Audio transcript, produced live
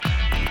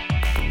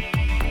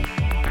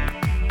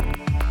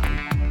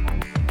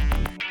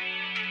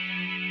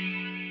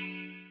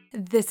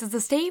This is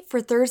the State for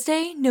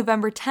Thursday,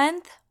 November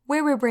 10th,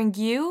 where we bring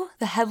you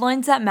the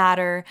headlines that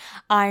matter.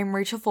 I'm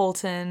Rachel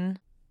Fulton.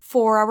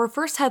 For our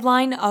first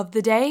headline of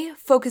the day,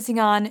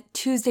 focusing on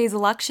Tuesday's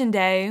Election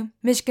Day,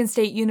 Michigan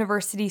State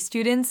University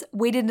students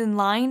waited in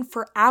line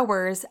for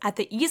hours at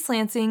the East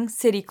Lansing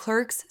City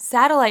Clerk's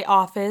satellite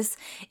office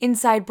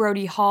inside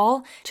Brody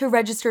Hall to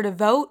register to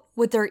vote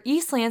with their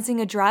East Lansing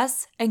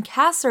address and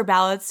cast their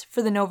ballots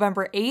for the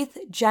November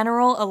 8th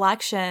general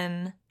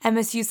election.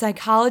 MSU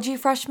psychology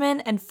freshman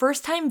and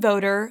first-time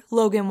voter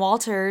Logan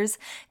Walters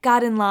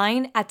got in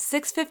line at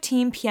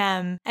 6:15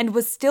 p.m. and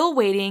was still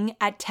waiting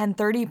at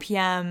 10:30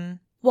 p.m.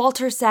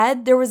 Walters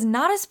said there was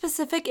not a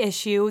specific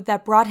issue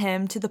that brought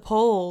him to the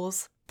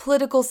polls.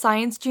 Political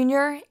science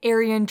junior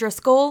Arian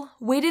Driscoll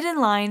waited in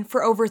line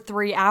for over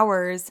 3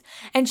 hours,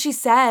 and she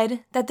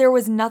said that there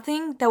was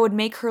nothing that would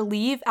make her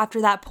leave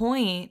after that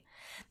point.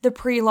 The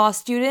pre-law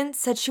student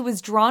said she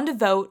was drawn to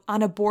vote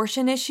on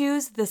abortion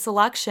issues this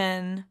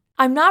election.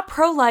 I'm not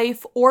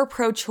pro-life or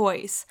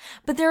pro-choice,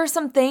 but there are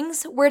some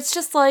things where it's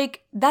just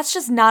like, that's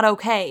just not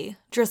okay,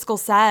 Driscoll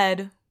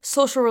said.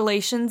 Social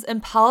relations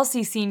and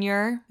policy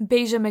senior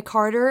Beja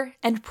McCarter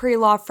and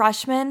pre-law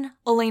freshman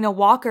Elena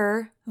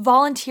Walker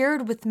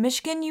volunteered with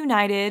Michigan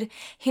United,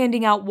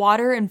 handing out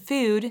water and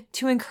food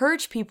to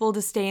encourage people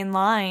to stay in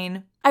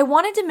line. I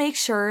wanted to make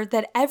sure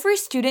that every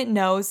student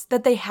knows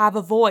that they have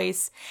a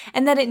voice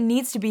and that it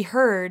needs to be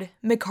heard,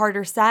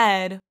 McCarter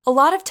said. A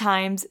lot of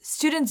times,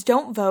 students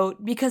don't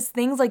vote because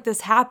things like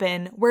this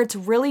happen where it's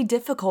really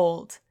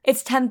difficult.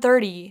 It's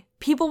 10:30.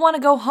 People want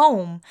to go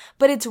home,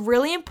 but it's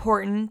really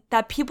important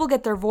that people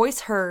get their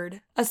voice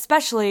heard,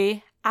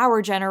 especially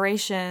our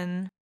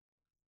generation.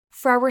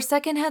 For our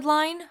second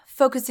headline,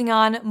 focusing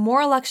on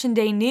more Election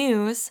Day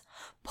news,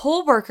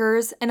 poll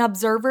workers and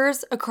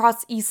observers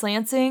across East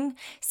Lansing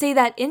say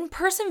that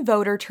in-person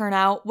voter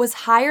turnout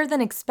was higher than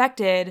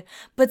expected,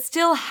 but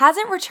still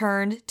hasn't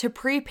returned to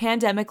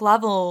pre-pandemic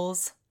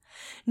levels.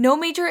 No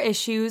major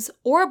issues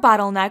or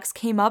bottlenecks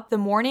came up the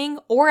morning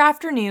or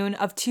afternoon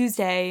of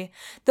Tuesday,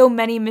 though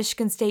many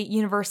Michigan State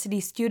University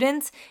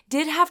students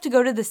did have to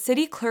go to the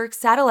city clerk's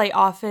satellite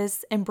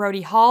office in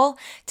Brody Hall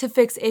to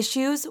fix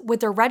issues with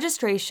their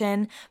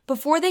registration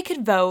before they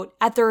could vote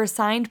at their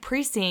assigned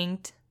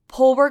precinct.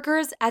 Poll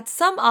workers at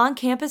some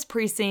on-campus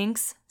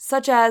precincts,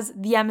 such as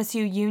the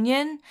MSU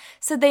Union,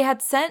 said they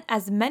had sent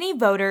as many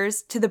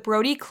voters to the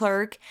Brody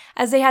clerk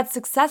as they had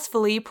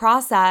successfully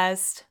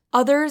processed.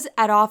 Others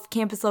at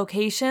off-campus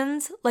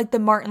locations, like the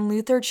Martin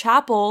Luther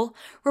Chapel,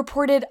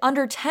 reported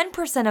under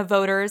 10% of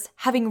voters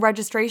having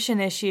registration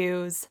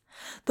issues.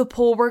 The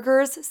poll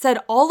workers said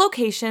all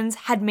locations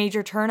had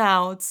major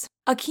turnouts.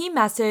 A key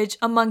message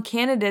among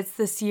candidates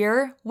this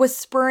year was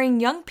spurring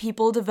young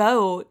people to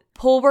vote.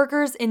 Poll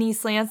workers in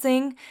East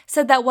Lansing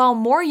said that while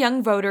more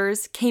young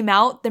voters came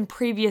out than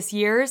previous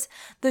years,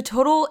 the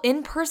total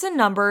in-person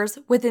numbers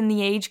within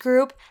the age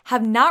group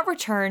have not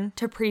returned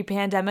to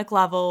pre-pandemic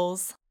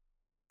levels.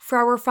 For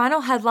our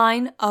final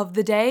headline of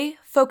the day,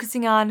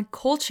 focusing on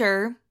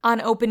culture, on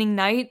opening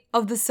night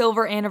of the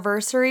silver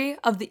anniversary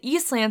of the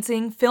East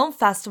Lansing Film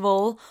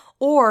Festival,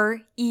 or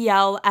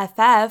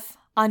ELFF,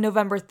 on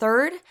November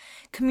 3rd,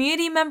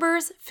 community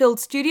members filled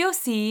Studio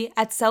C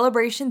at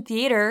Celebration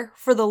Theater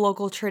for the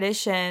local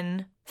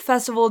tradition.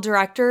 Festival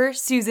director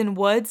Susan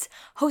Woods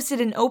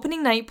hosted an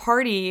opening night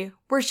party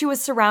where she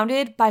was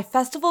surrounded by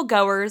festival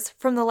goers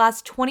from the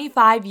last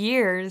 25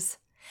 years.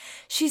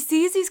 She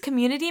sees these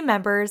community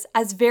members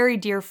as very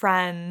dear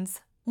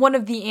friends. One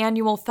of the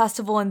annual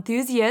festival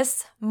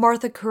enthusiasts,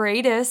 Martha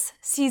Curatis,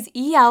 sees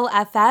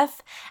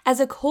ELFF as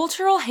a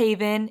cultural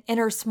haven in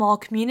her small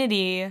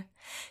community.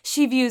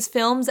 She views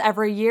films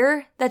every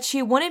year that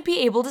she wouldn't be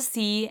able to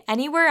see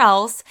anywhere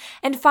else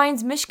and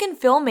finds Michigan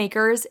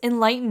filmmakers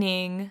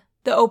enlightening.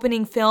 The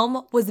opening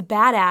film was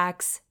Bad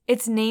Axe.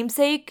 Its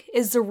namesake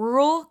is the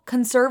rural,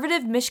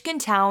 conservative Michigan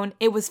town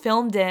it was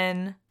filmed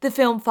in. The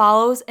film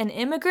follows an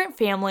immigrant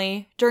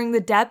family during the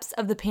depths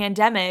of the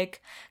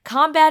pandemic,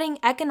 combating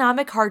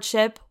economic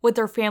hardship with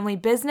their family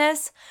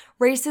business,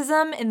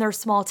 racism in their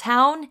small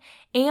town,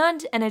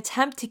 and an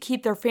attempt to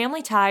keep their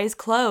family ties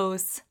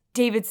close.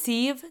 David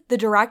Sieve, the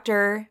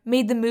director,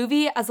 made the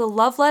movie as a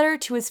love letter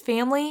to his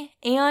family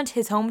and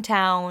his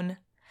hometown.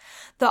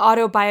 The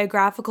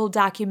autobiographical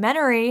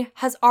documentary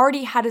has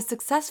already had a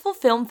successful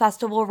film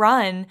festival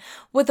run,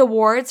 with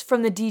awards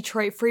from the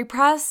Detroit Free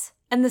Press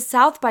and the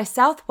South by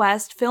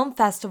Southwest Film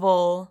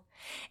Festival.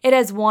 It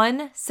has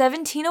won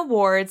 17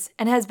 awards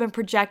and has been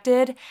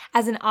projected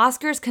as an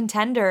Oscars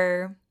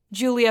contender.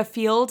 Julia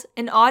Field,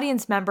 an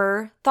audience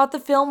member, thought the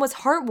film was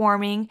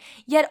heartwarming,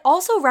 yet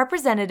also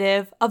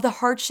representative of the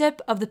hardship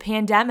of the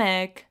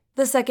pandemic.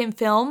 The second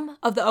film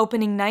of the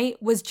opening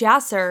night was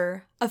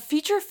Jasser, a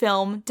feature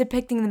film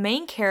depicting the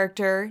main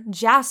character,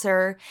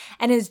 Jasser,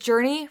 and his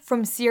journey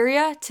from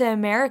Syria to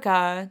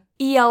America.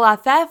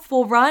 ELFF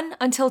will run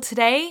until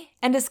today,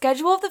 and a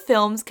schedule of the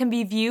films can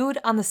be viewed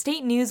on the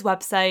State News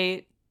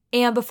website.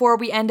 And before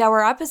we end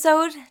our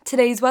episode,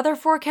 today's weather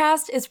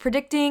forecast is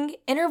predicting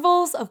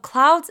intervals of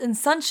clouds and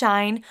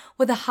sunshine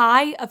with a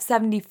high of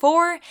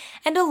 74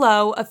 and a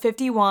low of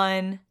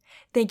 51.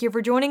 Thank you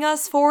for joining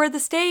us for The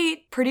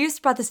State,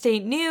 produced by the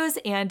State News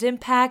and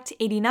Impact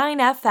 89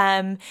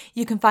 FM.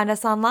 You can find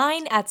us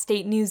online at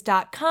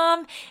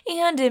statenews.com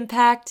and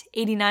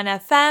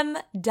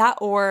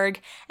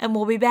impact89fm.org. And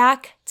we'll be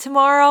back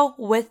tomorrow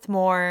with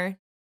more.